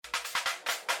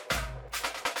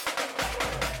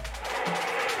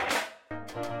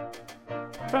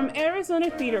From Arizona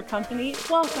Theater Company,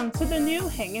 welcome to the new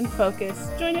Hang in Focus.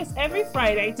 Join us every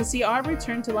Friday to see our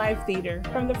return to live theater.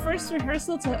 From the first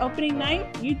rehearsal to opening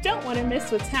night, you don't want to miss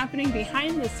what's happening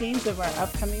behind the scenes of our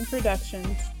upcoming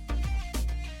productions.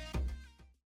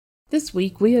 This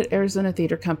week, we at Arizona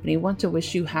Theater Company want to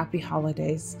wish you happy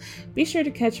holidays. Be sure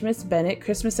to catch Miss Bennett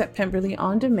Christmas at Pemberley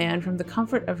on demand from the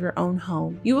comfort of your own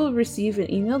home. You will receive an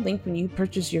email link when you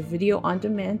purchase your video on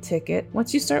demand ticket.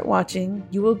 Once you start watching,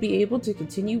 you will be able to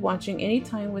continue watching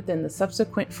anytime within the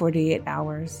subsequent 48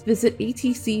 hours. Visit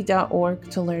atc.org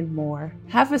to learn more.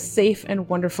 Have a safe and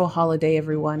wonderful holiday,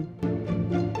 everyone.